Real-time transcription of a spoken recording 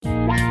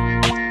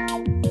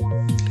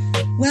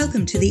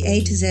Welcome to the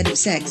A to Z of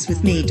Sex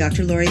with me,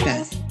 Dr. Lori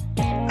Beth.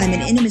 I'm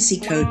an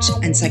intimacy coach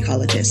and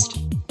psychologist.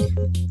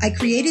 I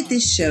created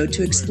this show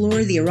to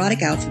explore the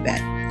erotic alphabet,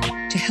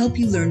 to help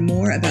you learn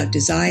more about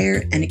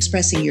desire and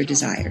expressing your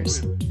desires,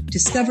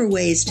 discover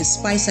ways to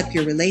spice up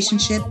your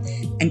relationship,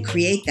 and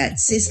create that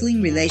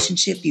sizzling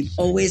relationship you've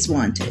always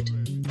wanted.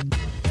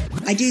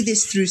 I do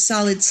this through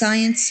solid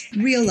science,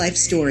 real-life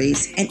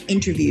stories, and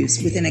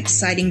interviews with an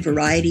exciting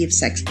variety of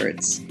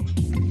sexperts.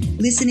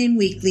 Listen in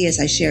weekly as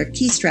I share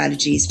key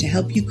strategies to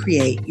help you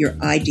create your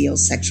ideal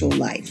sexual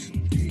life.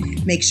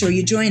 Make sure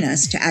you join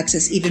us to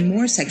access even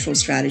more sexual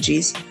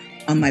strategies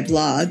on my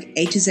blog,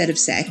 A to Z of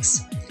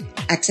Sex.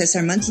 Access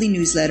our monthly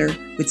newsletter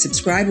with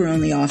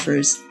subscriber-only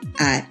offers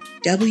at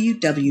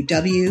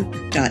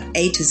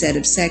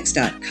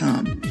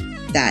www.atozofsex.com.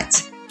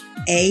 That's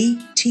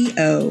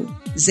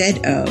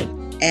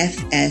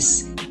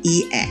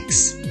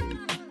ATOZOFSEX.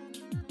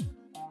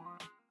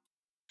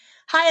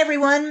 Hi,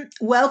 everyone.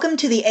 Welcome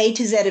to the A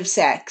to Z of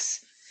Sex.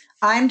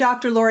 I'm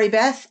Dr. Lori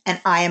Beth, and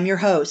I am your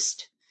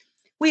host.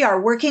 We are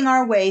working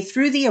our way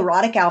through the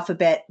erotic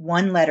alphabet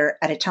one letter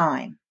at a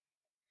time.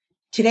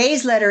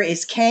 Today's letter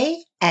is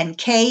K, and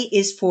K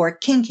is for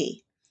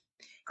kinky.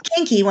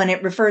 Kinky, when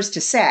it refers to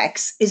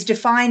sex, is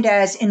defined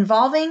as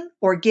involving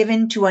or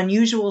given to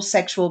unusual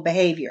sexual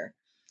behavior.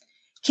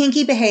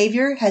 Kinky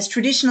behavior has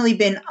traditionally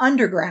been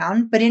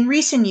underground, but in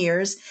recent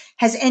years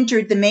has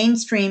entered the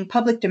mainstream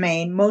public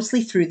domain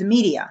mostly through the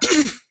media.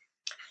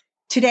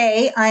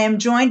 Today, I am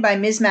joined by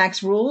Ms Max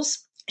Rulz.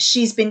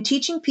 She's been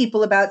teaching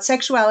people about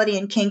sexuality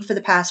and kink for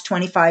the past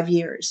 25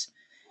 years.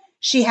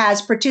 She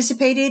has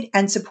participated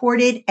and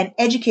supported and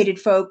educated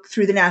folk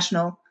through the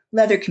national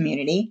leather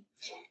community.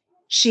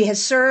 She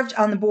has served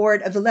on the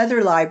board of the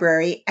Leather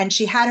Library, and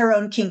she had her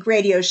own kink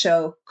radio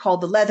show called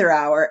The Leather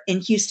Hour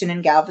in Houston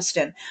and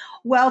Galveston.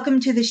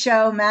 Welcome to the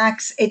show,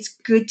 Max. It's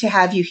good to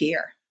have you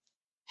here.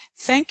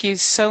 Thank you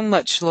so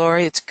much,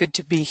 Lori. It's good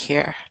to be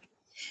here.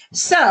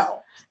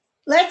 So,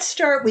 let's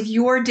start with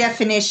your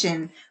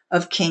definition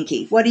of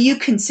kinky. What do you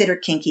consider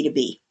kinky to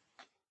be?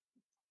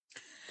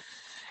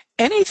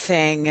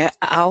 Anything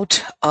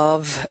out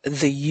of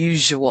the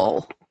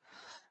usual.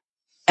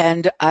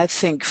 And I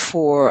think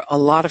for a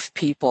lot of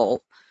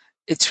people,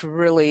 it's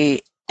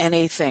really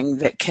anything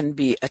that can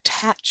be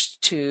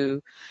attached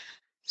to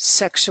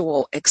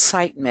sexual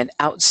excitement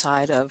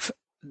outside of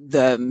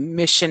the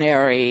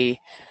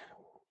missionary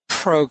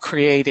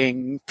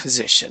procreating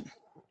position.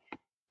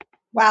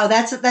 Wow,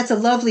 that's a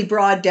lovely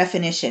broad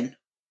definition.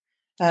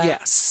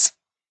 Yes.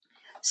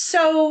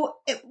 So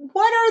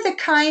what are the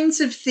kinds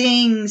of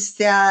things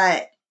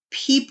that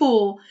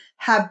people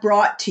have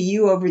brought to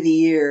you over the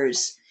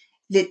years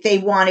that they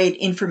wanted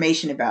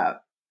information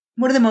about?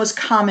 What are the most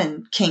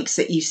common kinks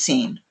that you've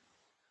seen?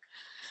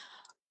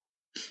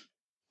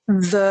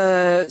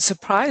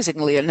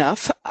 Surprisingly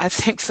enough, I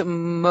think the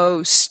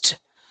most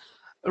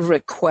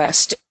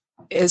request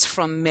is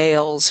from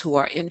males who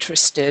are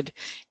interested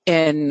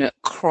in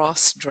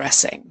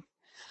cross-dressing.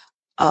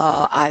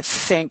 I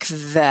think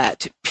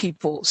that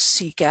people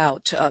seek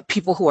out,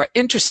 people who are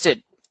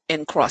interested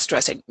in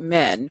cross-dressing,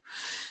 men,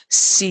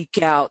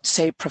 seek out,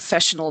 say,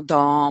 professional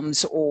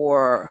doms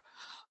or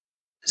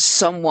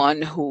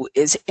someone who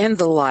is in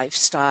the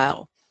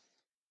lifestyle,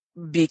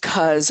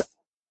 because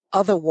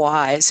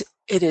otherwise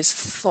it is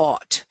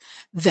thought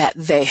that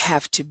they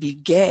have to be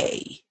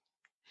gay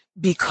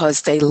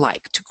because they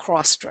like to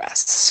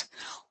cross-dress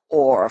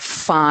or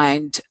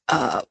find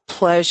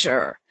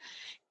pleasure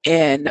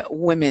in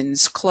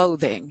women's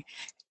clothing.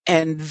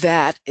 And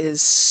that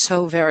is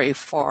so very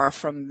far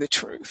from the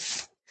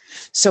truth.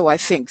 So I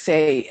think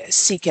they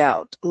seek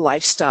out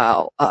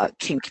lifestyle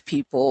kink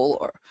people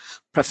or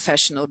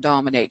professional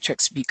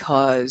dominatrix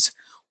because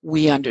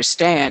we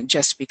understand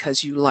just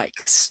because you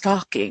like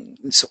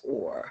stockings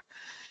or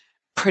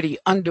pretty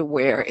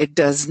underwear, it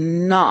does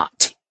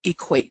not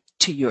equate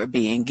to your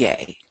being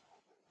gay.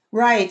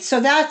 Right. So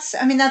that's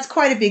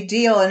quite a big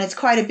deal. And it's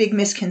quite a big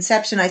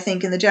misconception, I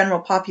think, in the general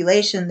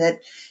population that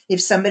if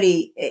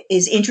somebody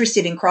is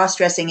interested in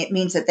cross-dressing, it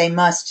means that they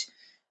must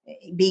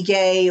be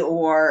gay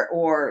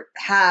or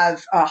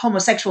have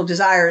homosexual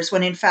desires,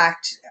 when in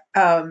fact,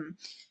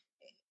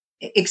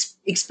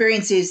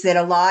 experiences that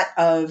a lot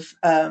of,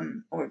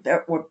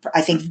 or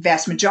I think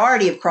vast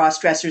majority of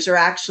cross-dressers are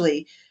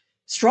actually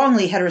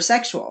strongly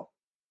heterosexual.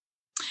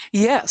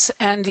 Yes,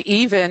 and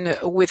even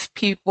with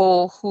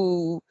people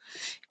who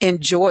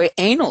enjoy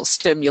anal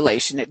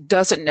stimulation, it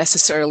doesn't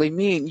necessarily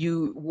mean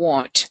you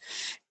want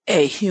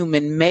a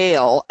human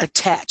male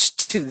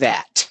attached to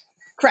that.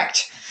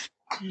 Correct.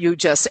 You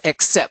just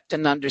accept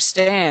and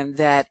understand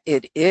that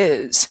it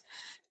is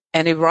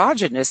an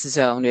erogenous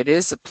zone. It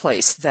is a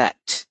place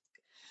that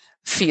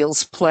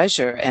feels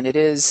pleasure and it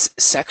is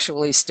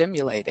sexually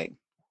stimulating.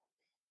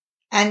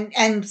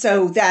 And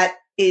so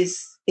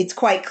it's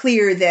quite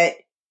clear that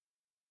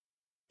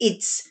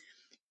it's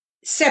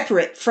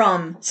separate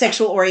from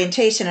sexual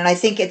orientation. And I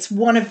think it's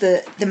one of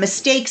the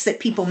mistakes that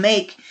people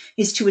make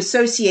is to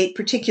associate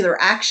particular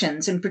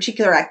actions and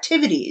particular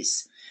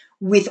activities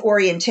with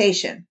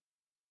orientation.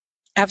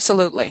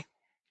 Absolutely.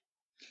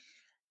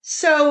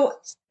 So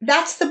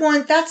that's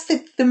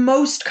the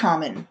most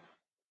common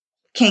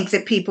kink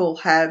that people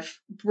have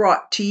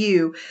brought to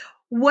you.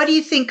 What do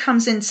you think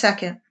comes in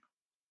second?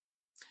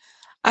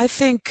 I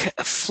think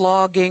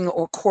flogging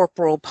or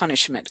corporal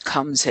punishment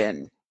comes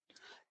in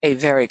a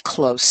very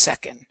close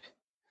second.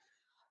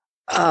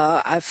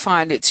 I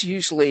find it's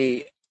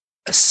usually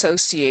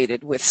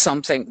associated with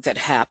something that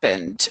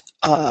happened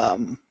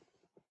in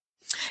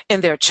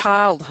their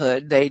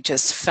childhood. They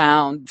just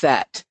found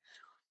that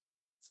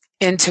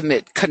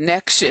intimate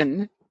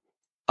connection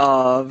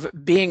of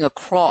being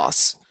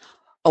across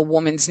a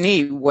woman's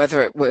knee,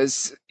 whether it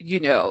was,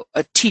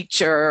 a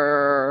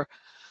teacher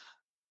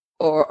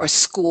or a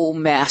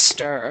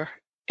schoolmaster.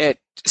 It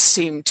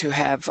seemed to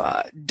have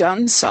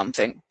done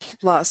something.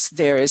 Plus,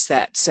 there is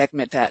that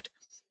segment that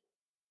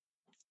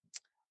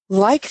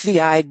like the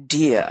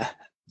idea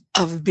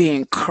of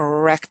being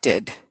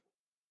corrected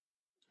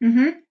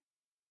Mm-hmm.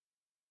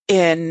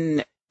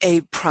 in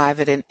a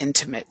private and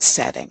intimate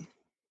setting.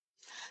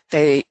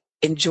 They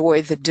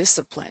enjoy the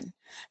discipline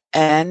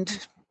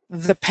and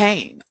the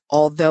pain,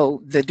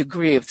 although the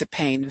degree of the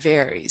pain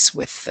varies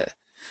with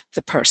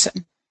the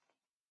person.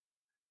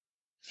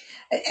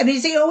 I mean,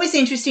 it's always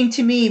interesting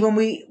to me when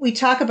we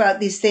talk about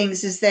these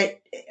things is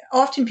that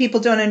often people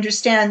don't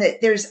understand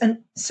that there's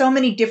so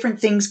many different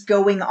things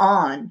going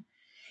on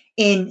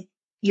in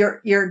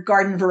your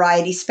garden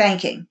variety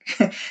spanking.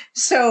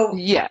 So,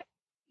 Yeah,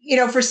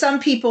 for some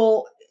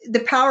people,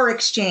 the power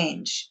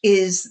exchange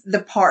is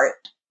the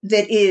part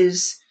that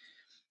is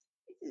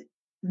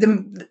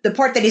the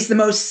part that is the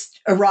most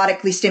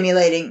erotically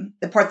stimulating,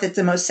 the part that's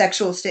the most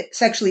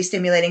sexually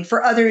stimulating.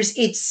 For others,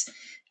 it's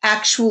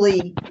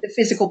actually the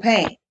physical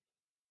pain.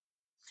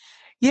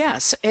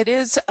 yes, it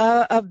is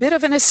a bit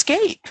of an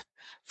escape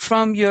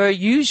from your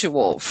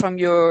usual, from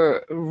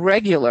your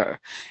regular.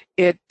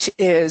 It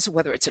is,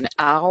 whether it's an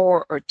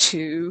hour or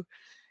two,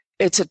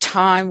 it's a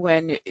time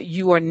when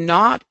you are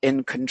not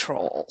in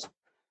control.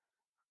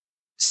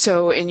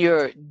 So in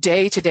your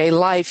day-to-day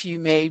life, you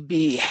may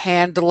be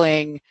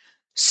handling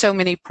so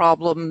many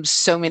problems,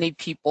 so many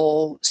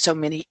people, so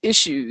many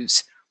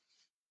issues.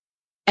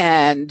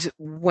 And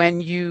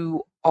when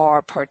you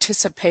are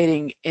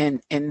participating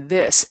in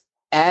this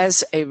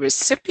as a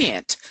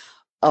recipient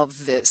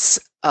of this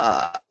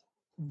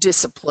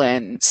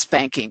discipline,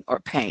 spanking, or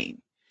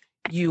pain,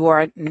 you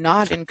are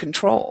not in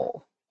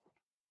control.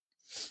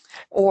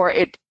 Or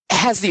it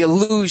has the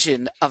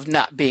illusion of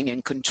not being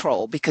in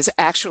control because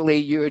actually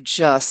you're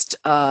just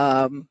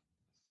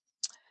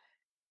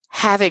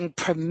having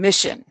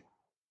permission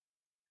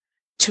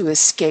to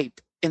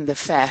escape in the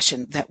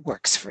fashion that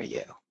works for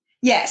you.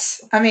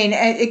 Yes, I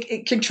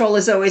mean, control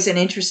is always an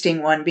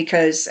interesting one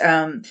because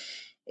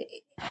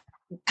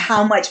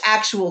how much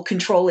actual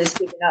control is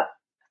given up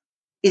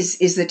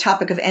is the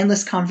topic of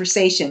endless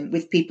conversation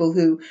with people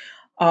who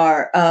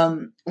are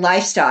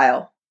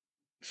lifestyle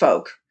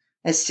folk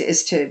as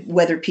to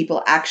whether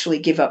people actually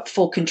give up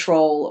full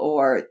control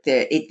or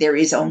there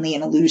is only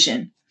an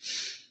illusion.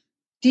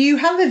 Do you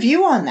have a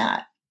view on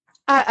that?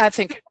 I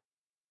think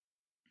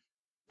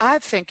I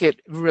think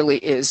it really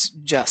is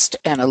just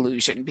an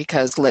illusion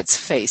because let's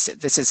face it,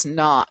 this is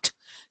not,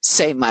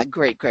 say, my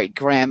great great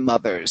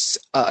grandmother's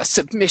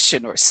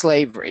submission or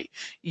slavery.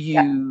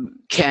 Yeah. You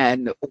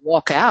can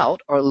walk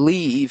out or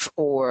leave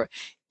or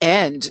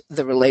end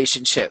the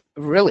relationship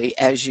really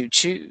as you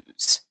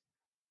choose.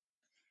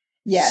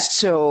 Yes.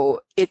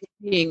 So it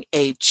being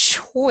a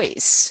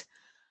choice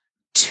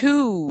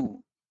to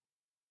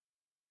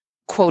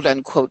quote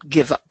unquote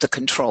give up the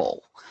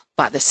control.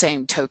 By the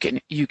same token,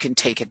 you can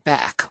take it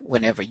back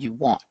whenever you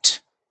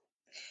want.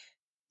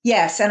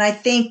 Yes, and I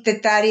think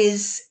that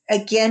is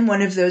again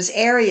one of those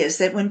areas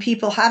that when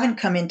people haven't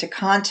come into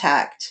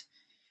contact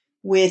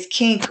with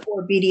kink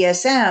or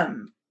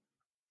BDSM,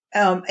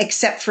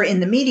 except for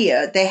in the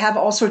media, they have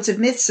all sorts of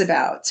myths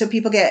about. So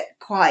people get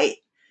quite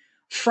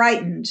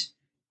frightened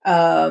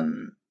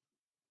um,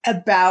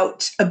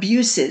 about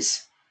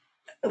abuses.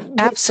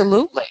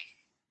 Absolutely.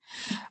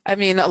 I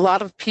mean, a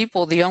lot of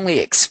people, the only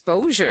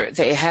exposure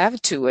they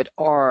have to it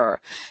are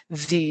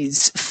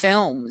these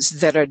films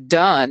that are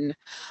done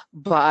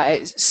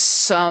by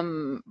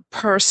some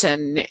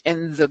person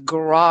in the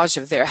garage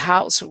of their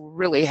house who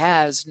really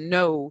has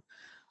no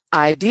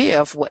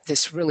idea of what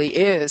this really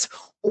is,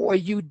 or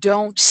you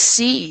don't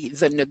see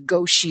the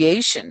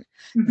negotiation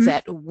Mhm.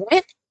 that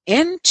went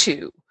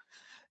into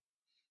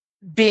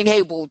being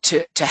able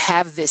to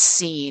have this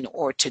scene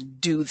or to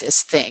do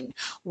this thing.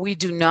 We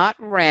do not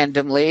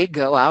randomly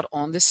go out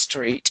on the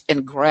street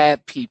and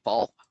grab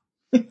people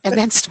and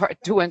then start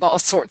doing all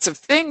sorts of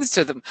things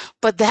to them.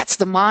 But that's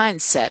the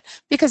mindset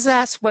because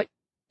that's what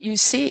you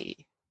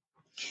see.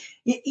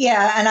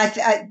 Yeah,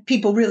 and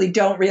people really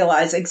don't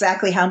realize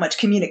exactly how much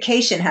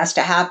communication has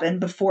to happen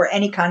before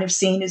any kind of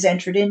scene is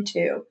entered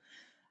into.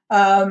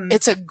 Um,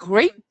 It's a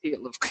great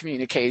deal of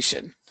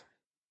communication.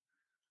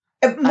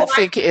 I more,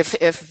 think if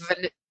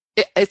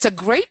it's a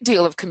great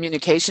deal of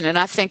communication, and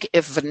I think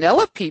if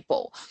vanilla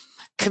people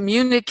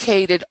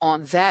communicated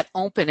on that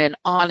open and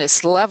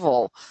honest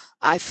level,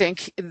 I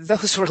think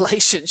those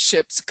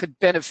relationships could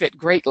benefit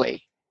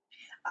greatly.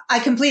 I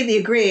completely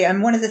agree.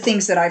 And one of the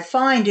things that I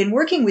find in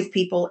working with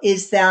people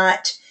is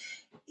that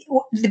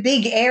the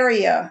big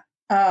area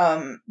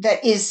that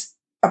is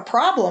a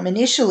problem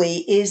initially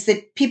is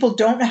that people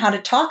don't know how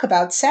to talk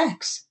about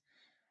sex.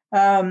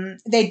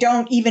 They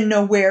don't even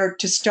know where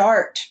to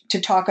start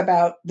to talk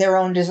about their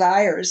own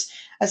desires.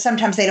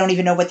 Sometimes they don't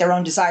even know what their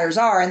own desires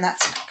are, and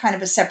that's kind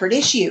of a separate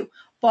issue.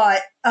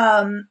 But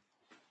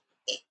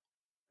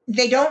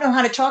they don't know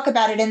how to talk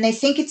about it, and they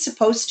think it's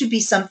supposed to be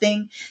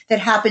something that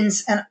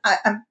happens, and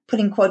I'm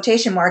putting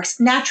quotation marks,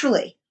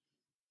 naturally.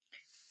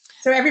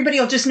 So everybody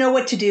will just know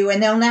what to do,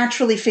 and they'll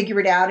naturally figure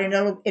it out,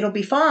 and it'll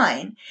be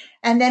fine.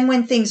 And then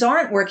when things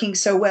aren't working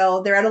so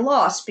well, they're at a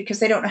loss because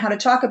they don't know how to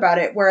talk about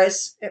it.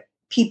 Whereas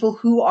people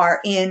who are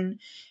in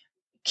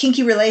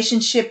kinky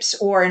relationships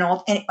or in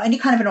any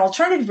kind of an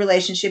alternative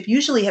relationship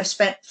usually have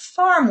spent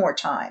far more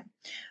time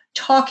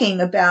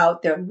talking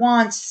about their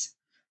wants,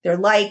 their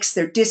likes,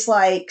 their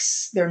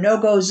dislikes, their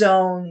no-go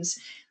zones.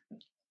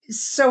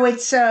 So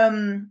it's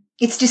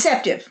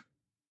deceptive.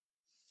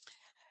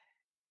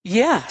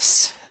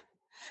 Yes,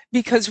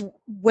 because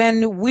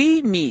when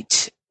we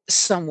meet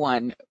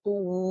someone,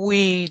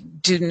 we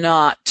do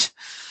not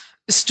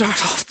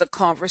start off the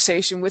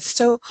conversation with,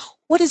 so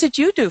what is it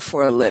you do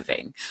for a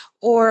living?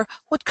 Or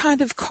what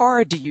kind of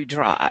car do you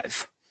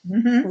drive?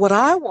 Mm-hmm. What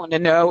I want to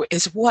know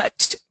is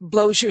what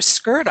blows your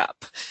skirt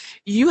up.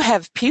 You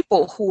have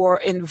people who are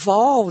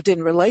involved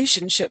in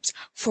relationships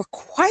for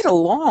quite a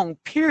long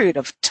period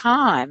of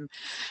time.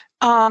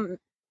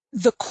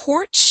 The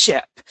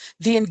courtship,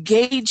 the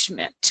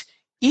engagement,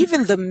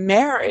 even the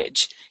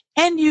marriage,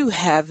 and you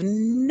have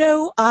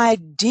no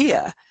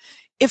idea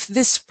if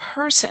this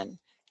person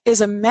is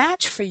a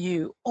match for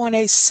you on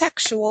a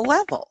sexual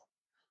level.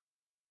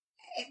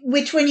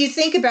 Which, when you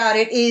think about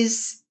it,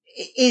 is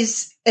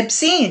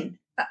obscene.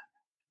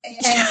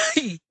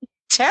 And,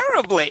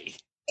 terribly.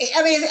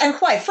 I mean, and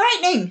quite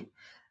frightening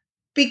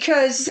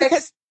because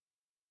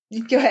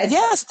go ahead.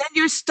 Yes, then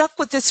you're stuck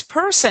with this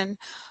person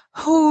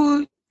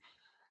who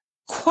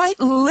quite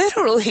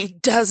literally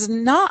does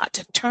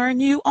not turn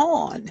you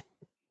on.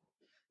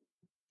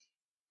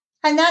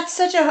 And that's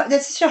such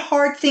a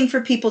hard thing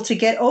for people to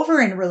get over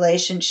in a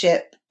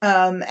relationship.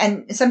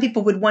 And some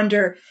people would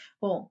wonder,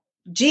 well,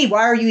 gee,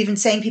 why are you even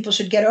saying people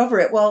should get over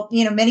it? Well,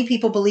 many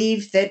people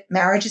believe that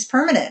marriage is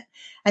permanent,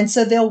 and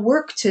so they'll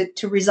work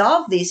to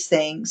resolve these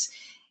things.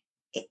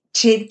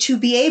 To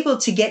be able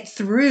to get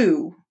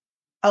through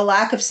a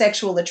lack of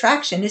sexual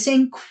attraction is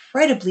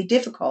incredibly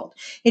difficult.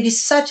 It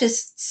is such a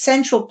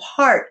central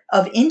part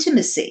of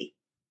intimacy.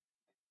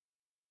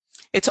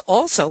 It's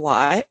also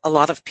why a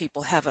lot of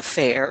people have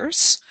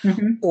affairs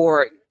Mm-hmm.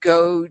 or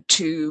go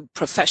to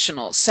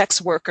professional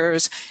sex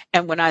workers.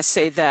 And when I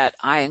say that,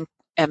 I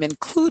am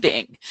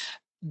including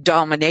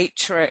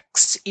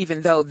dominatrix,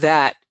 even though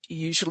that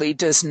usually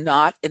does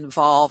not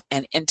involve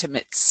an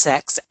intimate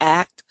sex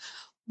act.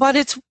 But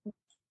it's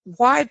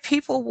why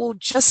people will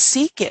just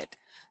seek it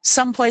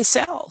someplace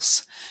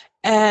else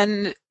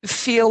and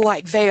feel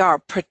like they are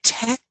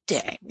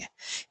protecting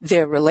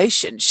their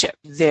relationship,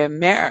 their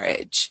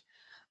marriage,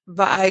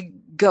 by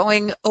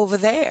going over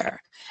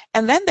there.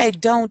 And then they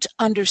don't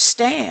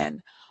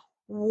understand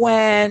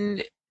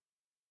when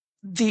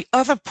the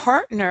other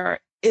partner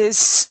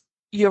is,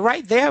 you're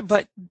right there,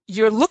 but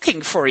you're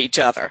looking for each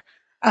other.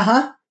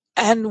 Uh-huh.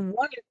 And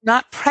one is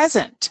not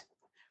present.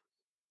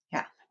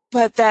 Yeah.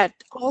 But that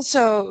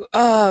also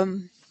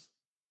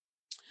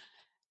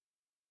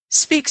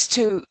speaks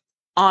to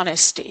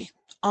honesty,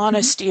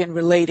 honesty in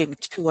relating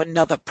to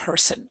another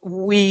person.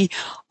 We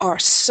are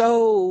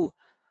so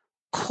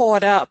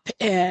caught up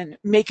in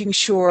making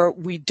sure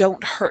we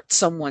don't hurt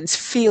someone's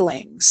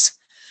feelings.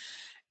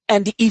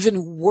 And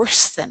even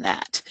worse than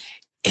that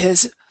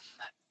is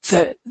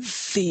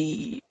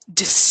the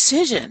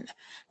decision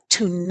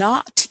to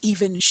not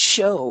even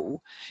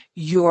show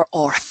your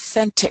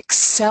authentic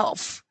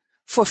self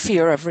for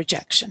fear of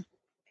rejection.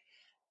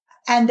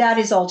 And that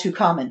is all too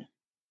common.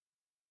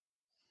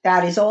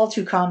 That is all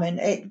too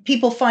common.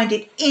 People find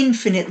it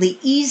infinitely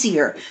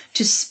easier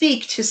to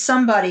speak to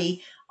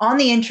somebody on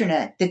the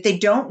internet that they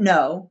don't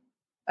know,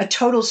 a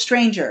total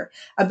stranger,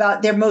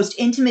 about their most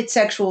intimate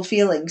sexual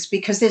feelings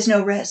because there's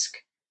no risk.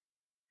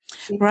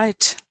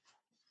 Right.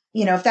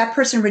 If that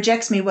person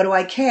rejects me, what do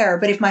I care?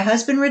 But if my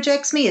husband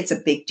rejects me, it's a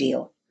big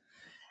deal.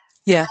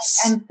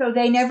 Yes. And so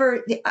they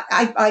never,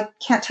 I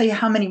can't tell you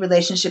how many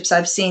relationships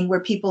I've seen where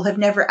people have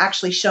never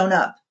actually shown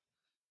up.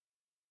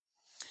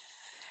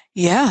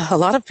 Yeah, a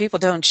lot of people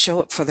don't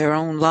show up for their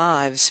own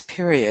lives,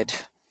 period.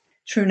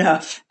 True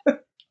enough.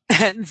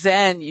 And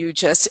then you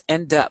just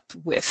end up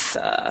with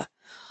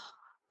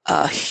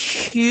a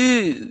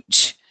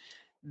huge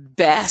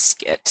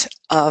basket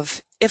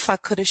of if I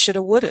coulda, shoulda,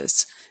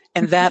 wouldas.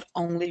 And that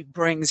only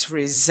brings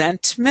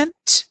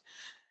resentment,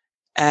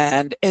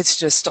 and it's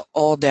just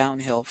all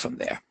downhill from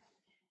there.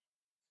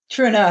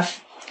 True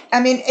enough.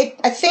 I mean,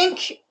 I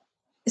think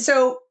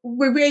So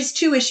we raised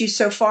two issues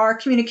so far: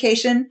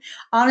 communication,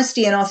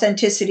 honesty, and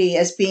authenticity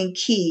as being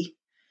key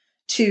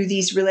to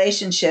these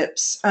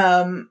relationships.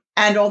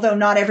 And although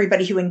not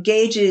everybody who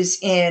engages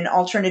in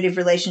alternative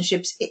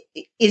relationships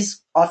is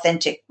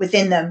authentic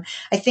within them,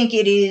 I think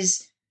it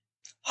is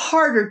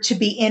harder to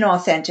be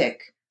inauthentic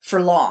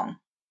for long.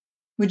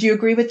 Would you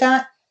agree with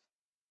that?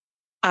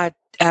 I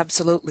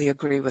absolutely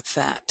agree with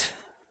that.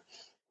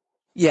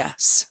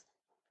 Yes.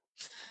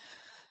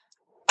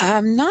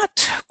 I'm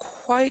not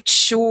quite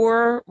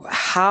sure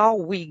how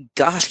we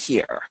got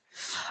here.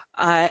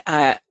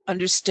 I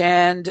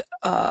understand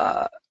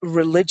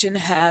religion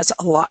has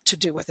a lot to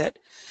do with it.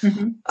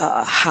 Mm-hmm.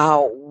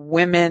 How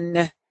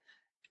women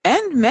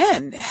and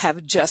men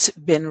have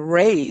just been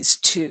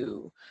raised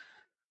to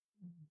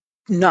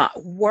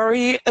not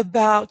worry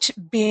about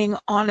being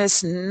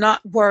honest,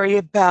 not worry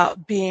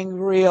about being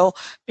real,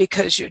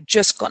 because you're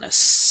just going to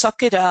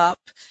suck it up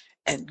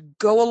and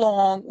go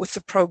along with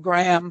the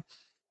program,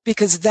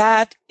 because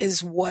that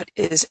is what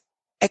is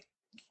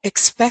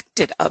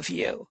expected of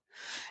you.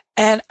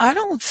 And I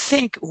don't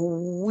think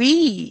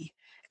we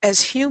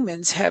as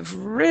humans have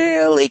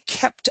really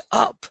kept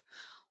up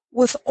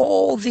with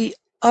all the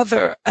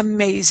other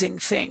amazing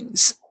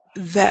things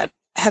that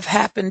have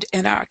happened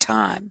in our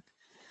time.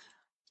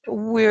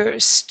 We're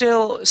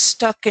still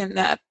stuck in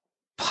that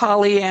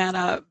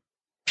Pollyanna,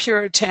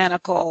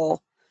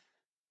 puritanical,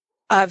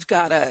 I've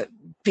got to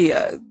be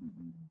a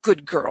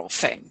good girl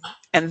thing.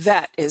 And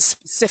that is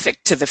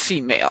specific to the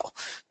female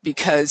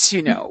because,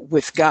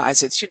 with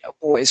guys, it's,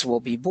 boys will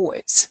be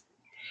boys.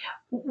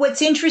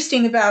 What's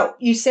interesting about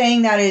you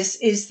saying that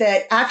is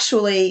that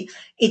actually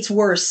it's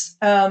worse.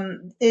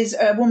 Is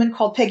a woman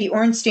called Peggy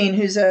Ornstein,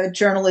 who's a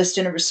journalist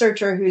and a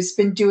researcher who's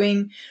been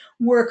doing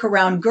work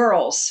around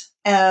girls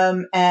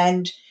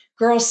and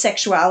girls'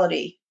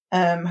 sexuality.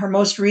 Her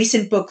most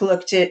recent book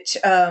looked at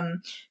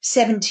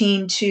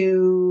 17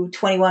 to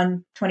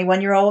 21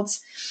 year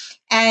olds.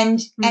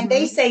 And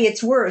they say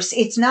it's worse.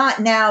 It's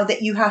not now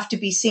that you have to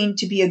be seen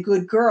to be a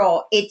good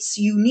girl. It's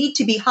you need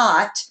to be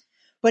hot,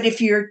 but if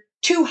you're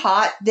too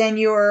hot, then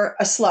you're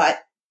a slut.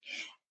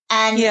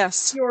 And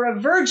yes. If you're a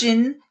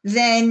virgin,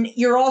 then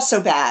you're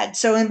also bad.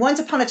 So in once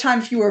upon a time,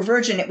 if you were a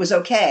virgin, it was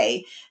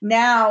okay.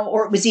 Now,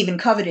 or it was even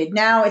coveted.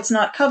 Now it's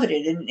not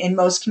coveted in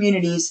most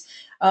communities.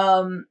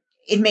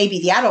 It may be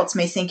the adults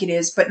may think it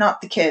is, but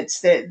not the kids.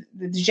 The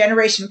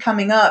generation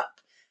coming up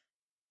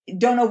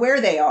don't know where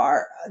they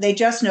are. They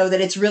just know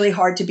that it's really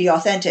hard to be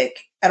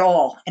authentic at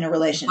all in a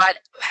relationship. But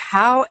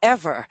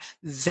however,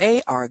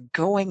 they are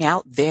going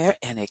out there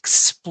and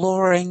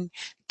exploring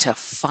to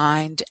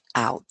find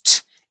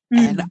out.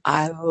 And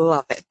I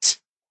love it.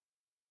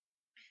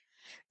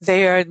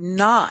 They are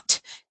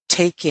not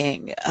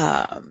taking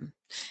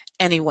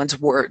anyone's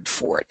word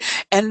for it.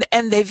 And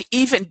they've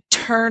even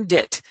turned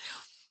it,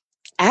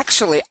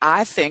 actually,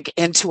 I think,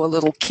 into a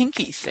little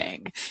kinky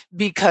thing,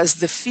 because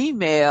the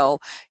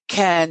female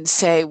can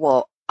say,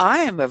 well, I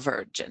am a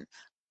virgin.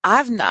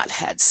 I've not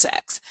had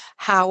sex.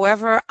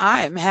 However,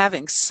 I am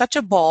having such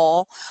a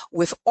ball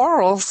with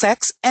oral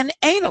sex and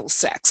anal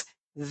sex.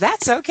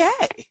 That's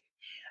okay.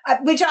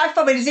 Which I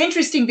thought is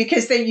interesting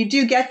because then you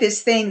do get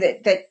this thing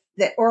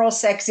that oral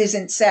sex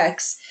isn't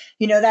sex.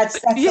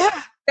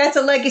 That's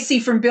a legacy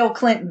from Bill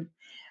Clinton.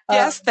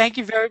 Yes, thank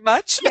you very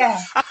much. Yeah,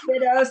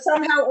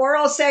 somehow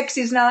oral sex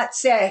is not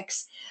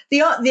sex.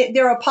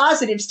 There are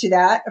positives to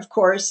that, of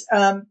course,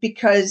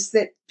 because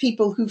that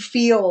people who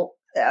feel,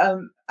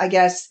 I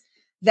guess,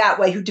 that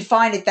way, who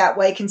define it that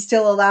way, can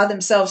still allow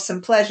themselves some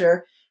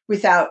pleasure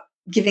without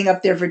giving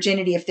up their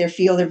virginity if they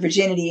feel their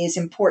virginity is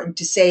important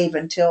to save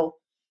until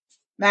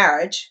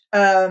marriage.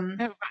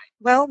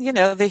 Well,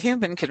 the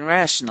human can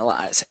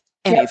rationalize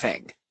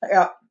anything.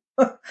 Yeah.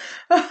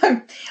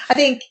 I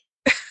think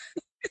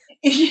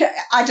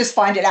I just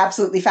find it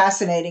absolutely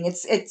fascinating.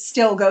 It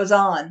still goes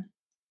on.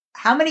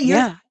 How many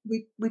years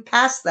we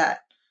passed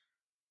that?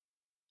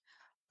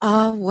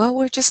 Well,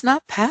 we're just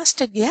not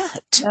past it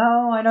yet.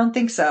 No, I don't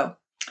think so.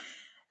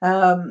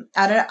 I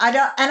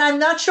don't, and I'm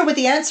not sure what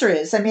the answer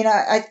is. I mean,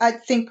 I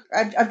think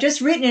I've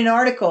just written an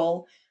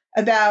article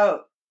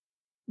about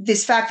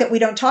this fact that we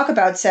don't talk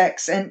about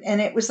sex. And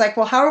it was like,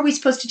 well, how are we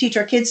supposed to teach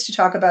our kids to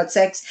talk about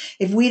sex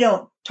if we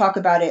don't talk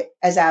about it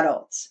as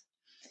adults?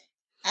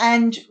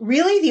 And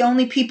really the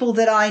only people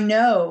that I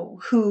know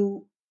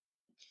who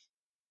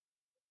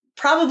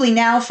probably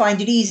now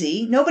find it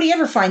easy, nobody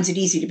ever finds it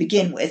easy to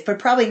begin with, but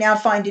probably now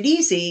find it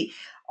easy,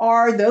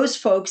 are those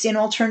folks in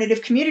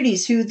alternative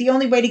communities who the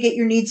only way to get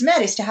your needs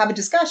met is to have a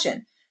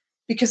discussion,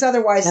 because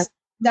otherwise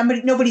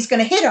nobody's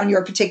going to hit on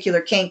your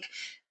particular kink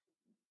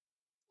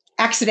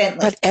accidentally.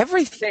 But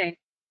everything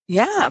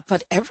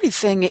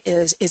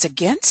is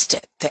against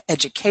it. The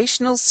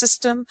educational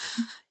system,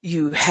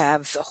 you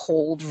have the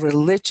whole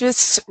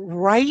religious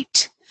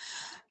right,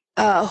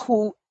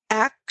 who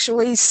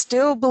actually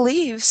still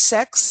believe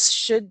sex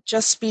should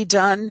just be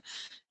done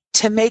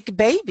to make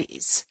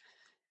babies.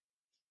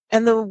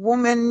 And the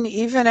woman,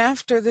 even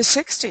after the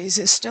 60s,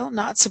 is still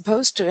not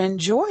supposed to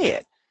enjoy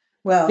it.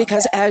 Well,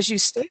 because as you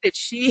stated,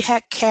 she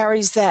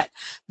carries that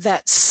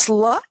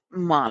slut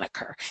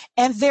moniker,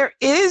 and there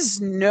is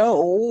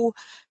no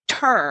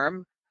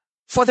term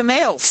for the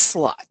male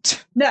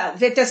slut. no,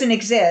 that doesn't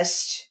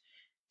exist.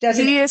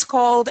 Doesn't, He is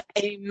called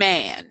a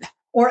man.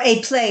 or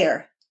a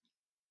player,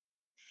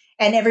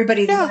 and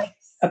everybody Yeah.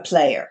 likes a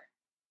player.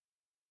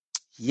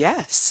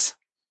 Yes.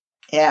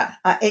 Yeah,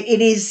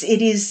 it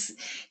is,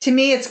 to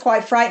me, it's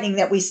quite frightening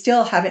that we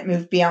still haven't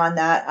moved beyond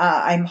that.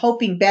 I'm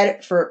hoping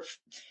better for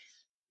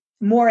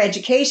more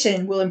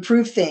education will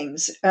improve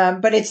things.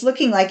 But it's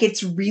looking like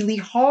it's really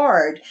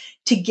hard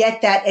to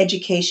get that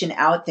education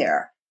out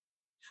there.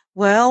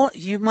 Well,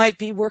 you might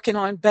be working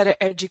on better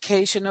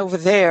education over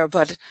there,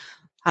 but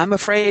I'm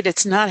afraid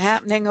it's not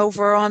happening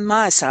over on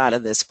my side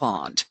of this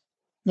pond.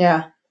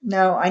 Yeah,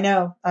 no, I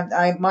know.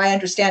 My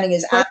understanding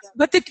is,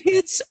 But the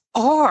kids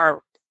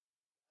are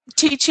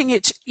teaching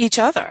each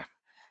other.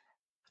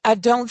 I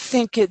don't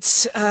think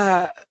it's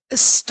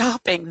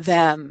stopping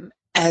them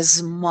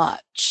as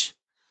much.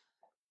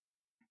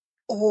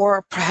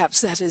 Or perhaps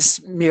that is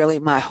merely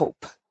my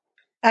hope.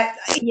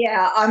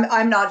 yeah,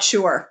 I'm not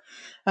sure.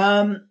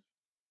 Um,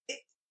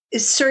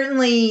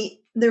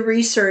 Certainly, the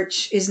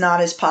research is not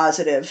as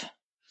positive.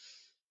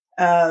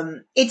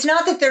 It's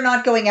not that they're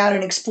not going out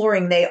and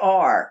exploring, they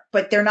are,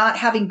 but they're not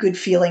having good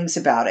feelings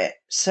about it.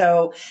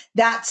 So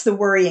that's the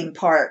worrying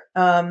part.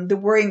 The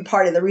worrying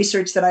part of the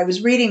research that I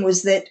was reading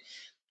was that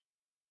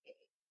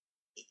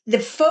the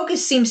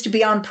focus seems to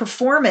be on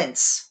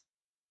performance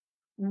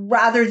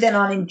rather than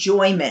on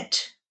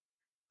enjoyment.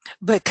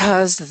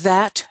 Because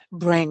that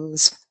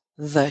brings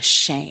the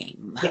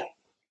shame. Yeah.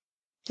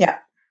 Yeah.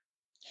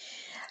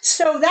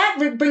 So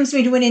that brings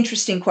me to an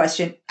interesting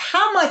question.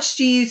 How much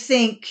do you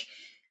think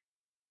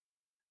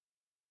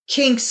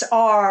kinks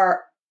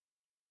are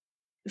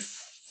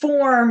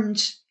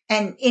formed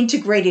and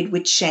integrated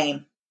with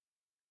shame?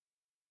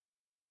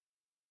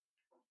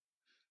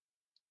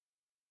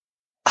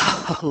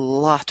 A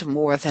lot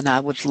more than I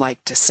would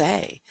like to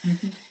say.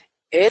 Mm-hmm.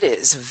 It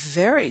is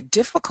very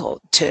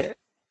difficult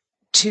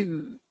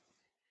to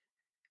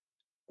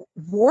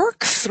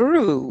work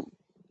through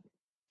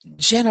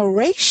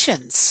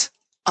generations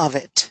of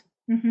it.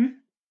 Mm-hmm.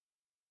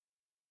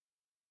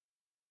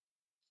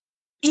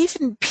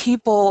 Even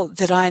people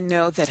that I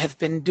know that have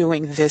been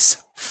doing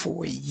this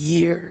for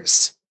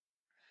years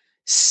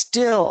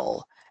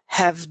still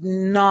have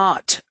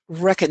not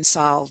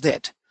reconciled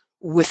it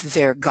with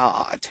their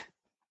God.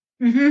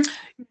 Mm-hmm.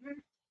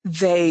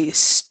 They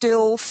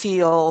still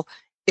feel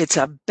it's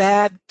a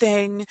bad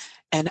thing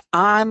and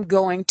I'm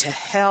going to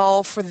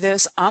hell for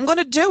this. I'm going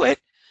to do it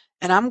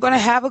and I'm going to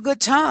have a good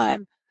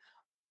time.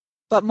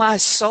 But my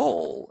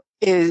soul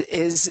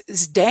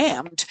is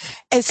damned,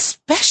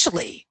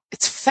 especially,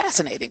 it's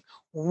fascinating,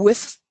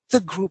 with the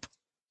group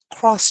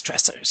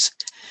cross-dressers.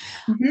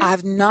 Mm-hmm.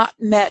 I've not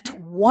met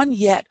one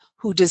yet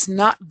who does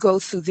not go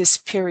through this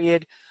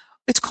period.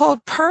 It's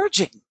called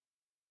purging,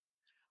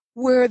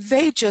 where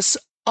they just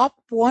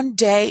up one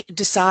day and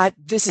decide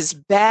this is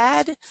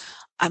bad.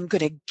 I'm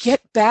going to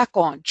get back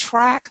on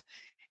track.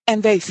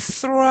 And they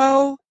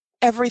throw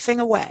everything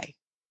away.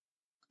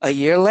 A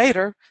year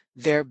later,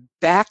 they're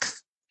back,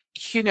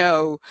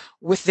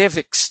 with their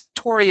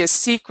Victoria's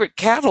Secret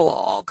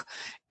catalog.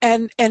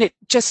 And it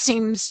just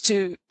seems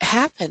to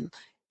happen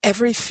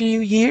every few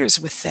years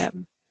with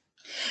them.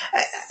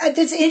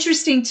 That's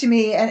interesting to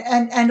me,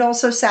 and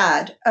also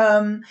sad.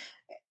 The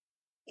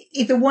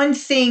one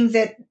thing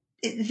that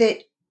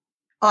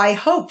I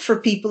hope for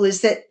people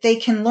is that they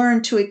can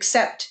learn to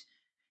accept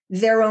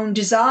their own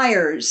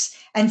desires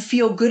and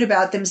feel good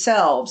about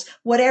themselves,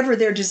 whatever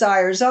their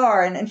desires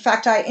are. And in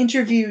fact, I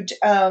interviewed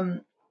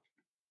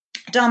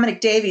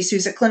Dominic Davies,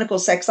 who's a clinical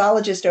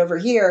sexologist over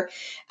here,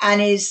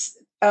 and is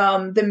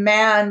the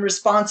man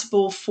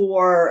responsible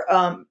for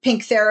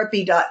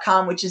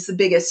pinktherapy.com, which is the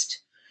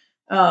biggest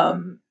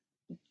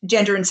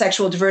gender and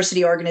sexual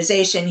diversity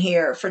organization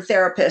here for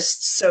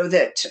therapists, so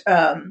that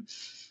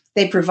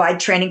they provide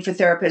training for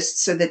therapists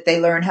so that they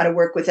learn how to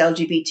work with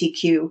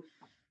LGBTQ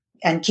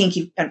and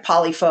kinky and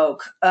poly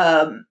folk.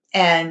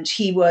 And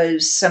he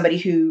was somebody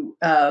who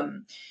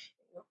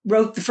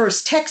wrote the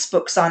first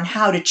textbooks on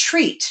how to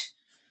treat,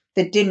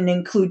 that didn't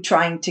include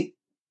trying to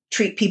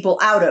treat people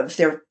out of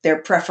their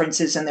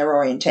preferences and their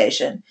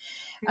orientation.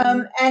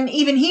 And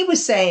even he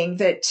was saying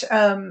that,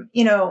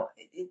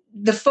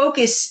 the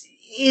focus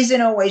is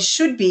and always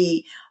should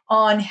be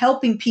on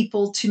helping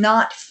people to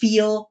not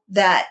feel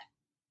that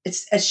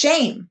it's a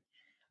shame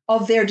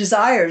of their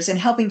desires, and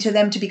helping to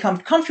them to become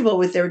comfortable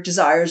with their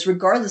desires,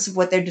 regardless of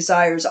what their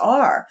desires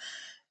are.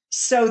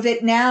 So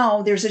that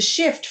now there's a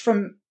shift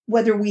from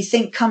whether we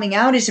think coming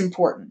out is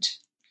important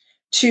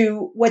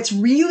to what's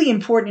really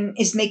important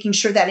is making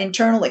sure that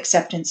internal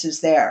acceptance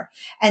is there.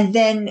 And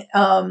then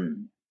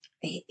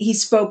he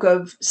spoke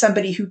of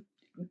somebody who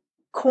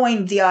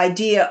coined the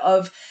idea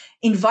of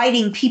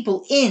inviting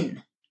people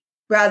in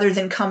rather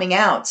than coming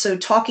out. So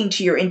talking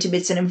to your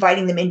intimates and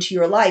inviting them into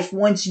your life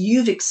once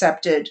you've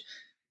accepted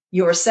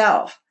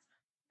yourself.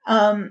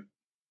 And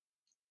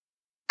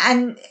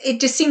it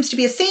just seems to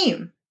be a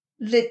theme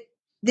that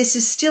this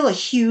is still a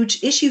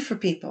huge issue for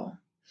people.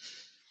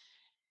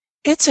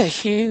 It's a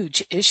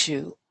huge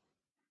issue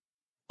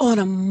on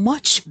a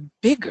much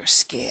bigger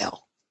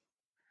scale.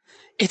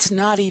 It's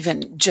not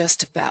even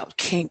just about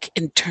kink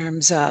in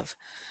terms of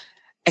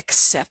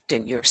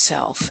accepting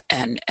yourself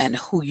and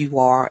who you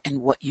are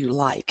and what you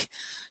like,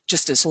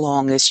 just as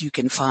long as you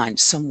can find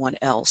someone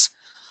else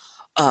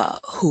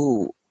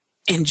who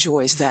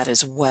enjoys that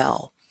as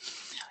well.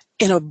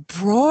 In a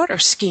broader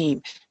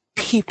scheme,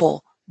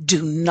 people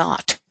do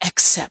not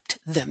accept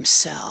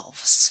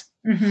themselves.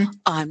 Mm-hmm.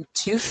 I'm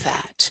too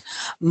fat.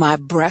 My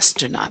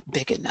breasts are not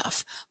big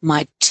enough.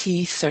 My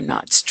teeth are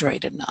not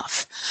straight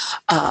enough.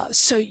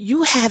 So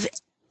you have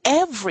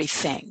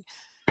everything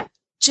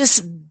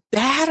just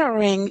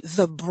battering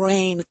the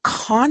brain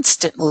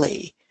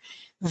constantly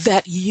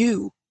that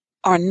you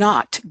are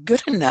not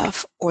good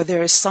enough or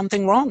there is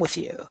something wrong with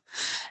you.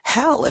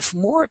 Hell, if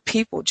more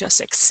people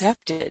just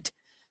accepted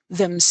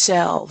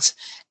themselves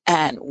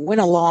and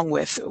went along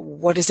with,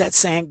 what is that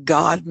saying,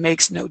 God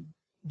makes no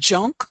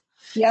junk,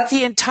 Yep.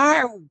 the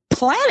entire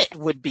planet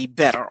would be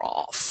better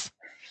off.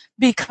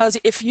 Because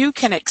if you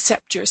can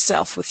accept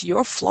yourself with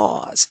your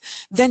flaws,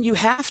 then you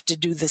have to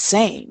do the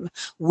same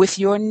with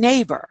your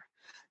neighbor.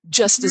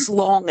 Just as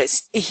long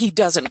as he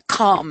doesn't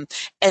come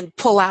and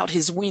pull out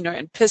his wiener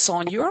and piss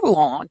on your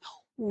lawn,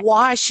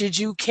 why should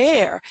you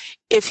care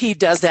if he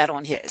does that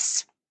on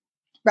his?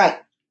 Right.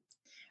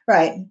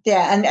 Right.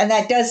 Yeah. And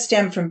that does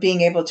stem from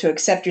being able to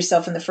accept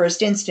yourself in the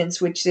first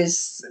instance, which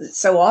is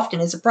so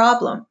often is a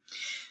problem.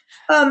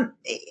 A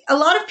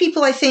lot of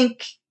people, I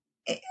think,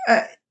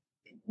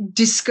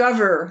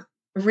 discover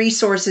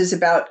resources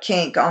about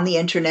kink on the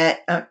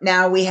internet.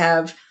 Now we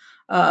have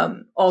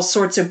all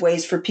sorts of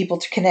ways for people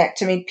to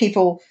connect. I mean,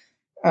 people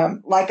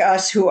like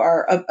us who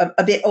are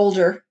a bit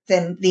older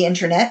than the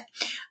internet,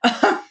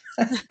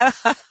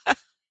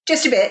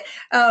 just a bit,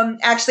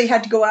 actually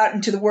had to go out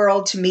into the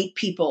world to meet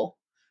people.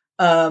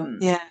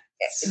 Yeah.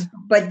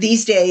 But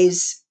these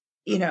days,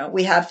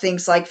 we have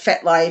things like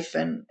FetLife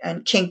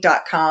and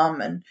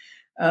kink.com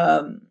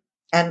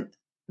and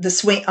the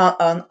swing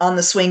on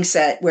the swing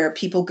set where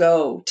people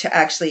go to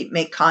actually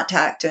make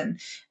contact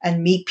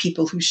and meet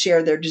people who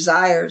share their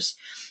desires.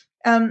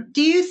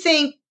 Do you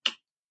think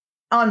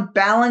on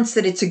balance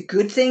that it's a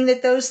good thing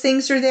that those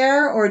things are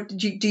there, or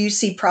do you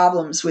see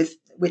problems with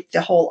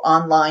the whole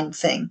online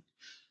thing?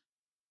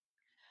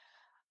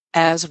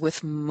 As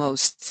with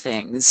most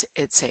things,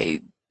 it's a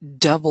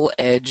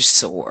double-edged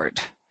sword.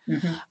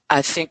 Mm-hmm.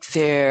 I think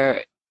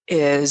there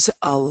is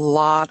a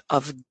lot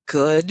of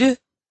good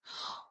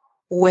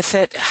with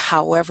it.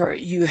 However,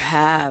 you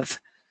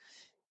have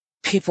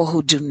people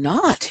who do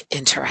not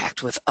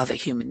interact with other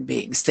human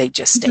beings. They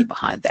just stay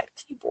behind that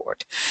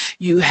keyboard.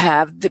 You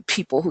have the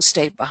people who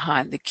stay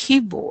behind the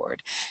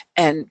keyboard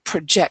and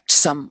project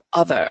some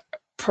other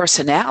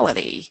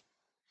personality.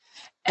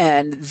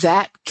 And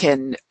that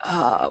can,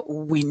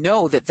 we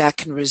know that that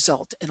can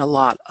result in a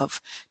lot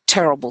of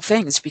terrible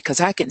things,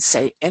 because I can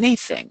say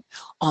anything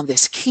on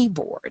this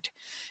keyboard,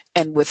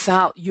 and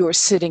without you're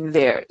sitting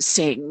there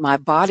seeing my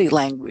body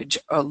language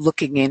or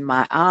looking in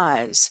my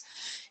eyes,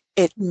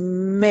 it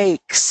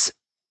makes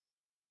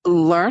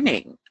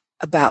learning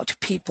about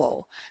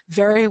people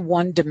very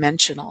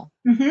one-dimensional.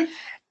 Mm-hmm.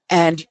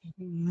 And you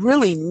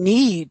really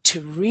need to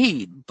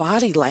read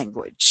body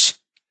language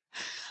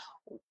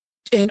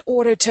in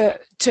order to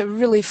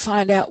really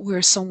find out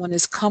where someone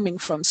is coming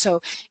from.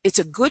 So it's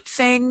a good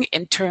thing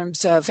in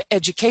terms of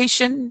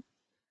education,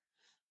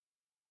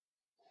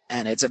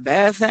 and it's a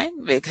bad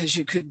thing because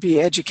you could be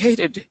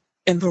educated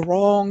in the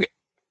wrong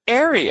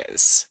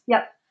areas.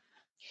 Yep.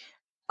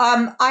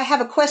 I have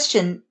a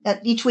question.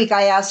 Each week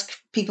I ask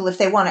people if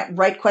they want to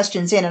write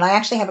questions in, and I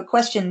actually have a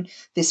question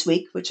this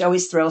week, which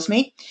always thrills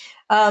me.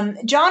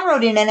 John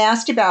wrote in and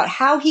asked about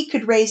how he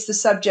could raise the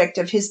subject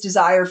of his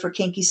desire for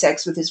kinky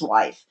sex with his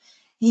wife.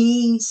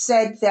 He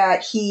said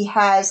that he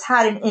has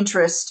had an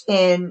interest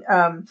in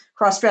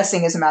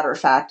cross-dressing, as a matter of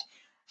fact,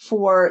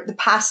 for the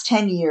past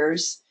 10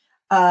 years,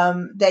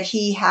 that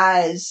he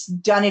has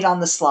done it on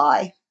the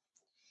sly.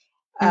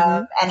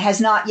 And has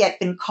not yet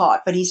been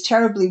caught, but he's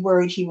terribly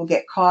worried he will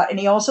get caught. And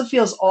he also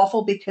feels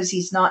awful because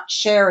he's not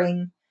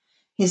sharing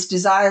his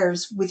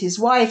desires with his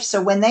wife.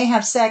 So when they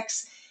have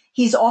sex,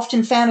 he's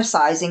often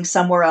fantasizing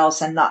somewhere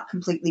else and not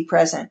completely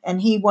present. And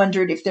he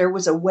wondered if there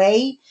was a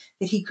way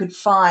that he could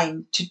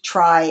find to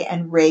try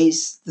and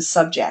raise the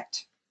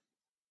subject.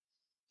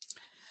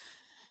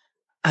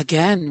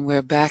 Again,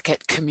 we're back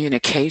at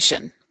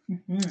communication.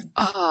 Mm-hmm.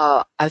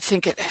 I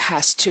think it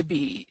has to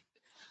be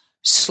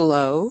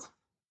slow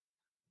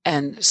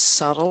and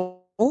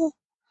subtle,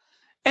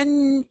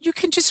 and you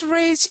can just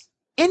raise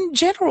in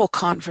general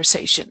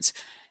conversations.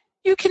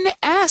 You can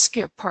ask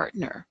your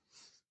partner,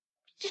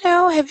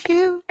 have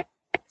you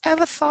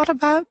ever thought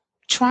about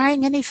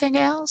trying anything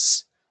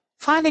else?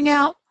 Finding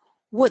out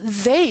what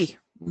they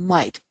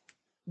might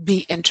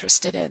be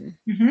interested in.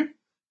 Mm-hmm.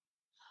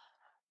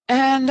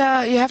 And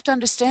you have to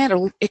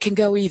understand it can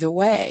go either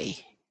way.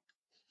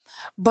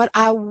 But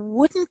I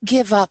wouldn't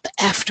give up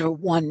after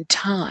one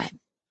time.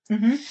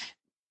 Mm-hmm.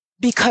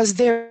 because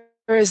there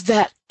is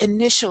that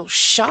initial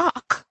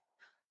shock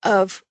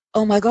of,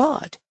 oh my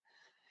God,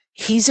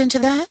 he's into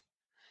that,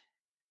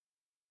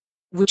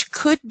 which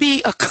could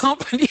be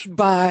accompanied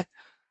by,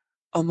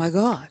 oh my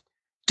God,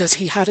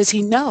 how does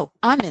he know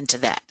I'm into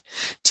that?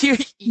 You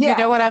Yeah.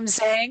 know what I'm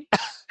saying?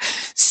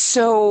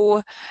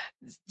 So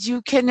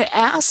you can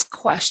ask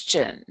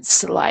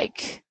questions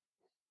like,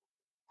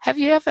 have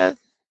you ever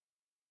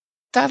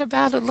thought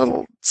about a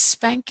little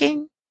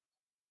spanking?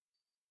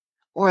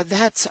 Or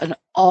that's an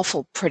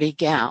awful pretty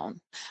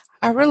gown.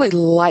 I really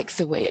like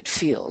the way it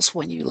feels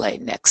when you lay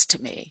next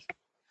to me.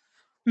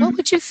 What Mm-hmm.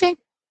 would you think?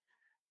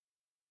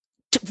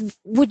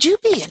 Would you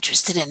be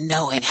interested in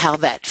knowing how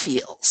that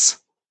feels?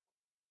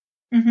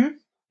 Mm-hmm.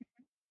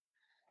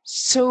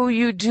 So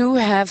you do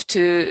have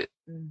to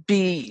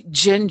be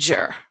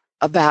ginger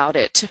about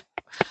it,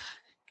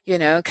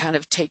 kind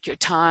of take your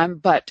time,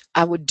 but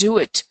I would do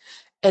it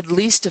at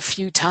least a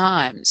few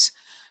times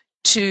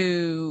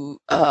to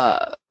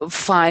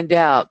find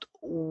out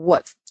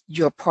what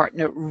your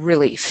partner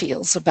really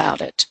feels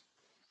about it.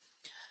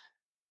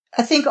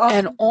 I think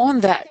And often. on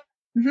that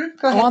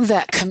Go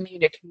ahead.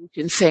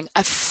 communication thing,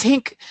 I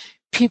think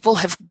people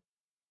have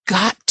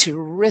got to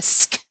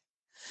risk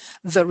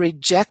the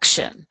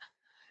rejection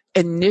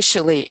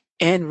initially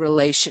in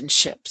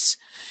relationships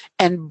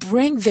and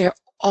bring their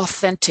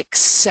authentic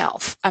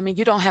self. I mean,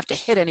 you don't have to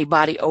hit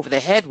anybody over the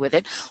head with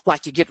it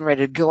like you're getting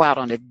ready to go out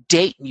on a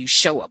date and you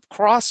show up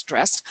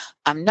cross-dressed.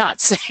 I'm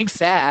not saying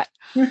that,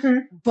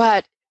 Mm-hmm.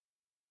 but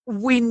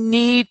we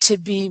need to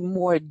be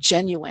more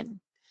genuine,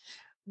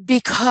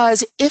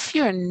 because if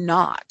you're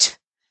not,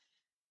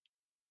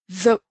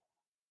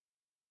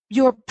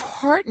 your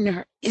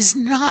partner is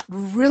not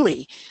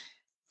really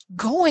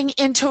going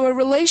into a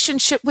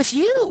relationship with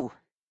you.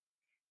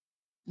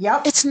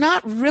 Yep. It's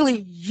not really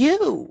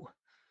you.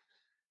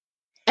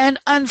 And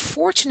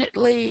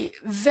unfortunately,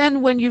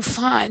 then when you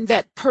find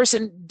that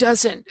person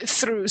doesn't,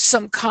 through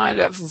some kind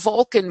of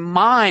Vulcan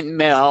mind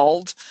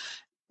meld,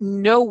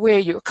 know where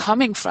you're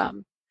coming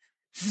from,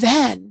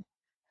 then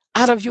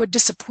out of your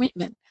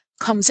disappointment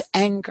comes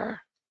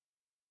anger.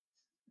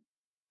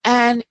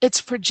 And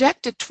it's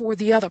projected toward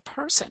the other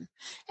person.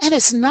 And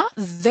it's not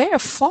their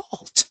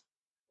fault.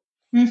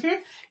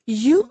 Mm-hmm.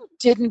 You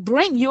didn't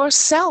bring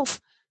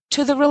yourself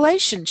to the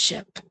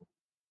relationship.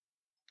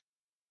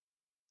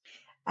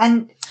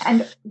 And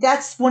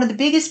that's one of the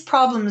biggest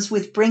problems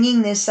with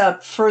bringing this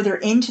up further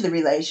into the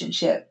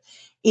relationship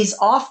is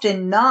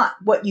often not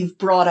what you've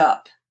brought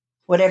up,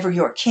 whatever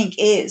your kink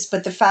is,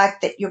 but the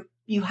fact that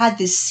you had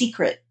this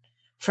secret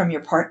from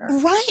your partner.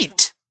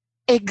 Right.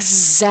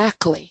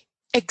 Exactly.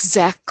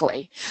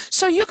 Exactly.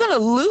 So you're going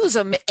to lose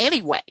them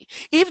anyway,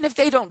 even if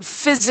they don't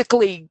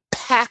physically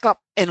pack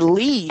up and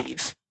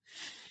leave.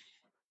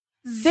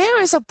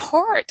 There is a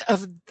part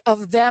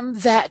of them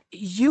that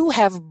you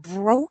have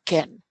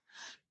broken.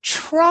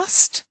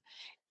 Trust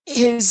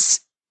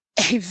is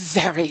a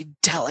very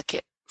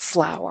delicate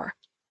flower.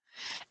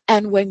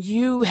 And when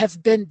you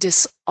have been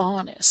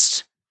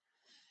dishonest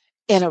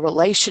in a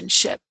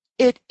relationship,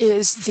 it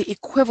is the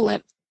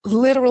equivalent,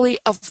 literally,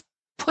 of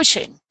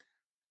pushing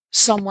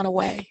someone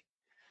away.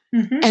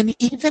 Mm-hmm. And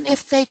even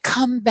if they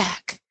come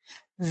back,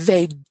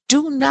 they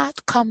do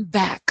not come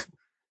back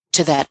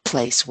to that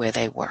place where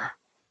they were.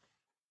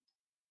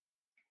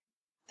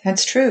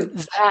 That's true.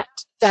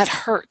 That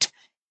hurt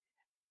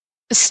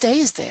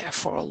stays there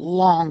for a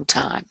long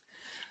time,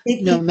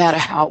 no It, matter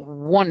how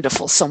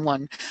wonderful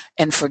someone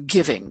and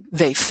forgiving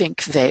they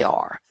think they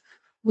are.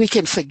 We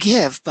can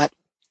forgive, but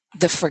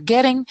the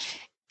forgetting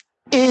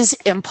is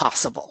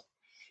impossible.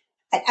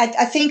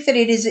 I think that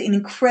it is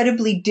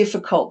incredibly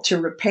difficult to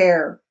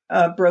repair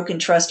broken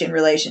trust in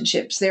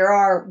relationships. There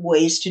are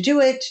ways to do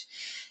it.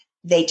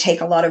 They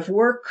take a lot of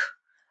work,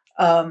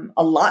 a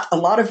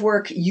lot of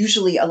work,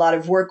 usually a lot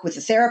of work with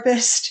a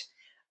therapist.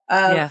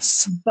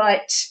 Yes.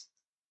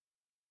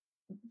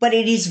 But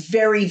it is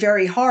very,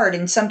 very hard.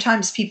 And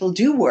sometimes people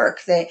do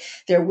work.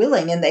 They're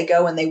willing and they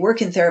go and they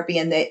work in therapy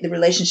and the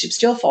relationship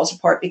still falls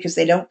apart because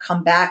they don't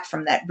come back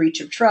from that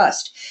breach of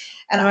trust.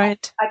 And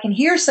Right. I can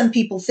hear some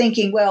people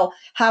thinking, well,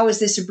 how is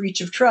this a breach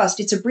of trust?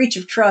 It's a breach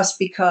of trust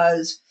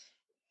because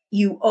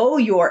you owe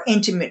your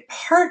intimate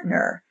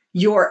partner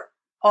your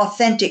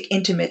authentic,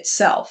 intimate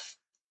self.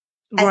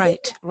 And they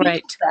Right. don't feel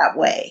Right. that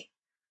way.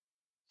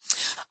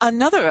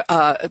 Another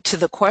to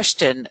the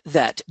question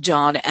that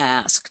John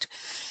asked,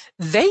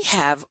 they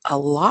have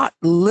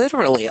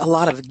literally a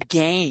lot of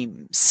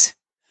games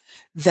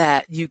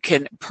that you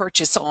can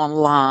purchase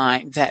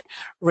online that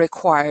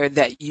require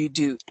that you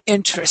do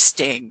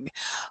interesting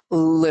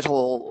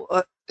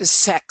little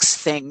sex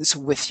things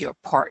with your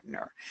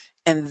partner.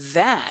 And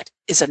that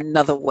is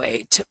another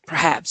way to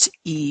perhaps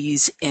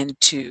ease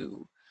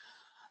into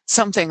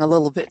something a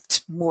little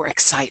bit more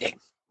exciting.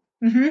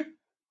 Mm-hmm.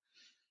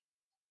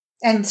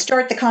 And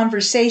start the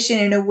conversation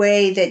in a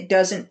way that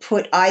doesn't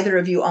put either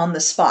of you on the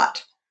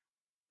spot.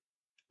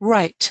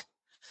 Right.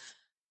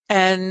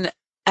 And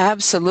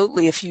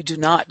absolutely, if you do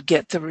not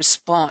get the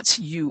response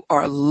you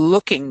are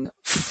looking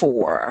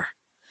for,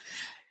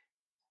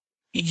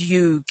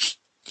 you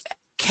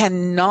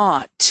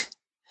cannot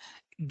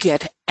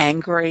get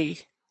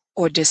angry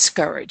or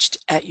discouraged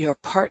at your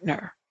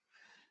partner,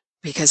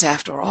 because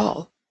after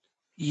all,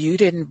 you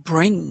didn't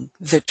bring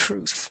the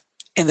truth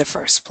in the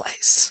first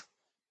place.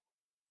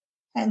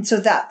 And so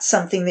that's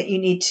something that you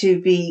need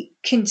to be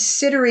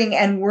considering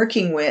and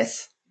working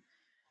with.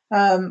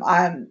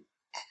 So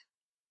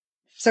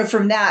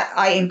from that,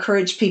 I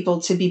encourage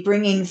people to be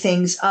bringing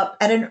things up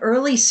at an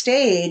early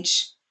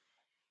stage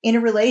in a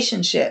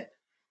relationship.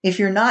 If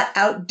you're not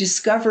out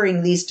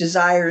discovering these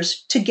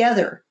desires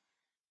together,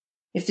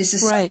 if this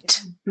is right.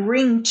 something you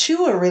bring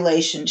to a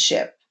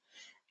relationship,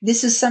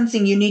 this is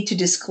something you need to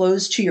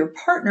disclose to your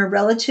partner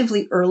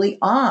relatively early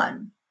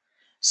on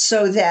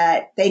so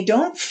that they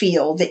don't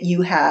feel that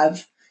you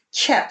have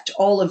kept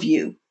all of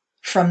you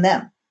from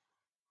them.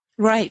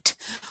 Right.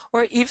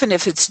 Or even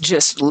if it's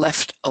just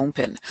left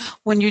open.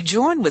 When you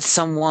join with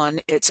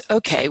someone, it's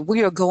okay,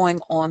 we are going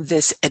on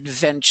this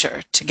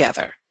adventure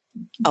together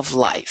of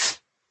life.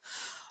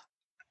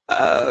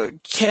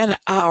 Can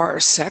our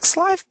sex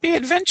life be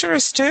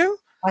adventurous too?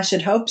 I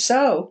should hope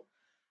so.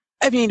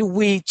 I mean,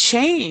 we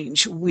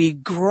change, we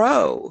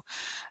grow.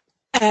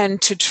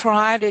 And to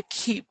try to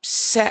keep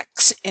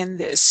sex in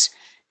this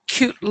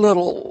cute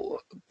little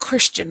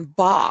Christian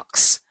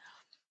box,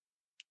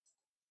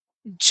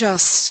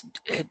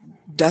 it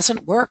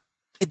doesn't work.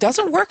 It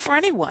doesn't work for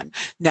anyone.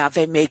 Now,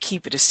 they may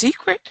keep it a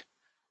secret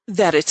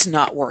that it's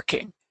not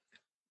working,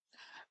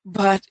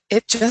 but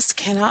it just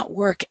cannot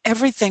work.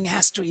 Everything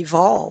has to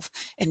evolve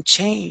and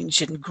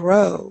change and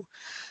grow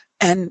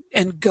and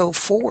go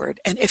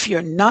forward. And if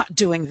you're not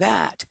doing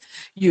that,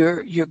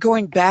 you're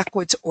going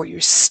backwards or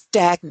you're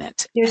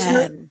stagnant.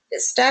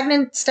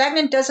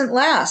 Stagnant doesn't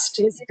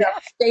last.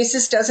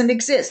 Stasis doesn't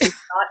exist. If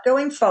you're not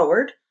going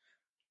forward,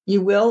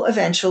 you will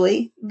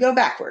eventually go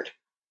backward.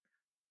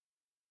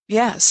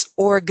 Yes,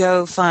 or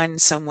go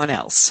find someone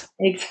else.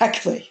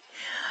 Exactly.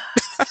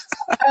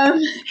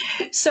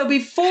 So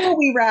before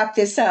we wrap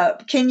this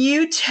up, can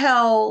you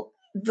tell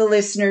the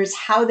listeners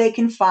how they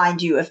can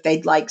find you if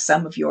they'd like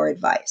some of your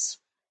advice?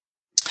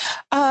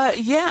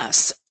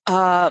 Yes.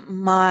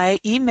 My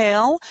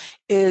email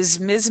is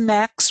Ms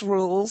Max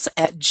Rulz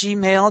at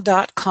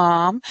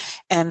gmail.com,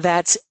 and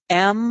that's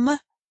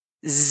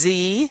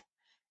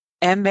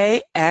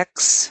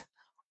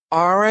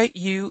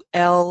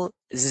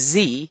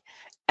MZMaxRulz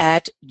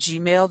at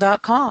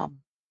gmail.com.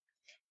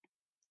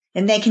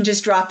 And they can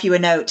just drop you a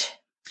note.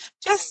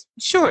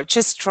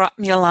 Just drop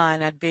me a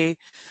line. I'd be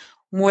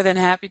more than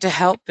happy to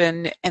help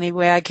in any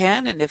way I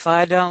can. And if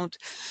I don't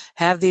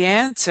have the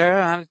answer,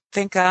 I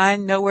think I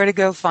know where to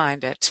go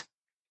find it.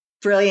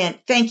 Brilliant.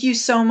 Thank you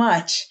so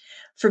much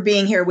for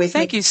being here with me.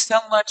 Thank you so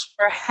much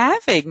for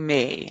having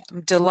me.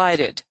 I'm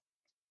delighted.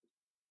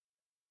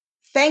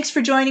 Thanks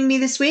for joining me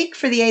this week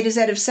for the A to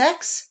Z of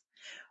Sex.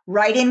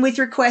 Write in with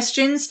your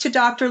questions to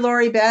Dr.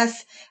 Lori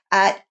Beth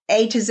at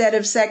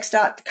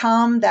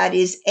atozofsex.com. That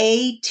is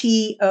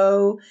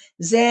ATOZ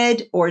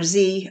or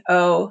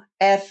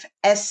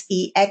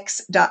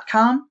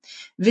ZOFSEX.com.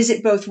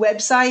 Visit both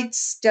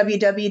websites,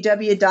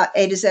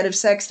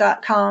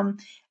 www.atozofsex.com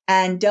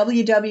and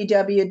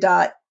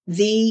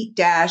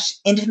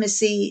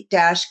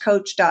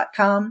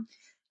www.the-intimacy-coach.com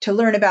to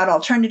learn about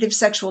alternative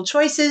sexual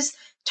choices,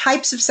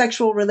 types of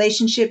sexual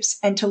relationships,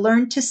 and to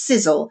learn to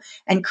sizzle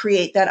and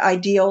create that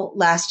ideal,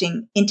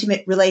 lasting,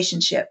 intimate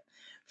relationship.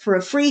 For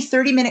a free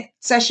 30-minute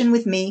session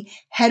with me,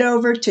 head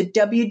over to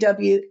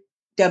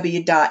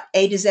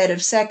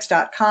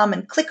www.atozofsex.com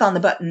and click on the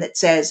button that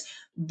says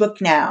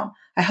Book Now.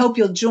 I hope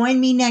you'll join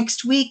me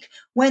next week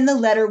when the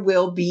letter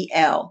will be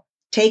L.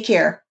 Take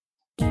care.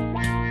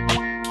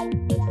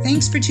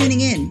 Thanks for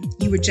tuning in.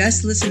 You were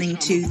just listening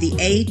to the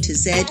A to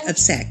Z of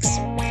Sex.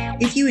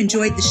 If you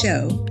enjoyed the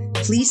show,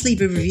 please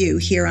leave a review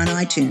here on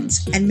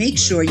iTunes and make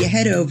sure you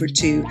head over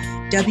to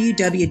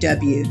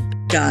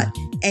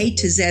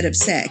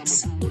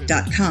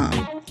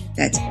www.atozofsex.com.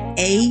 That's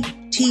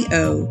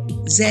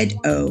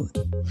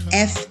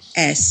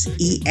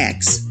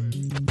ATOZOFSEX.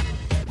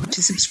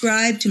 To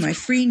subscribe to my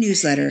free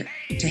newsletter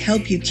to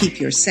help you keep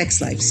your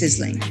sex life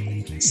sizzling.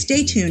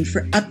 Stay tuned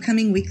for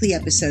upcoming weekly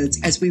episodes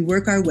as we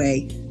work our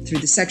way through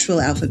the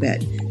sexual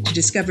alphabet to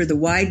discover the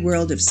wide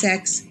world of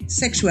sex,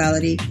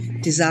 sexuality,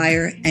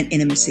 desire, and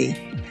intimacy.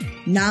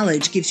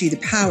 Knowledge gives you the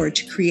power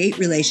to create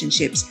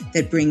relationships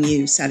that bring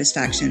you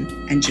satisfaction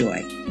and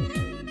joy.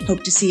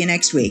 Hope to see you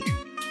next week.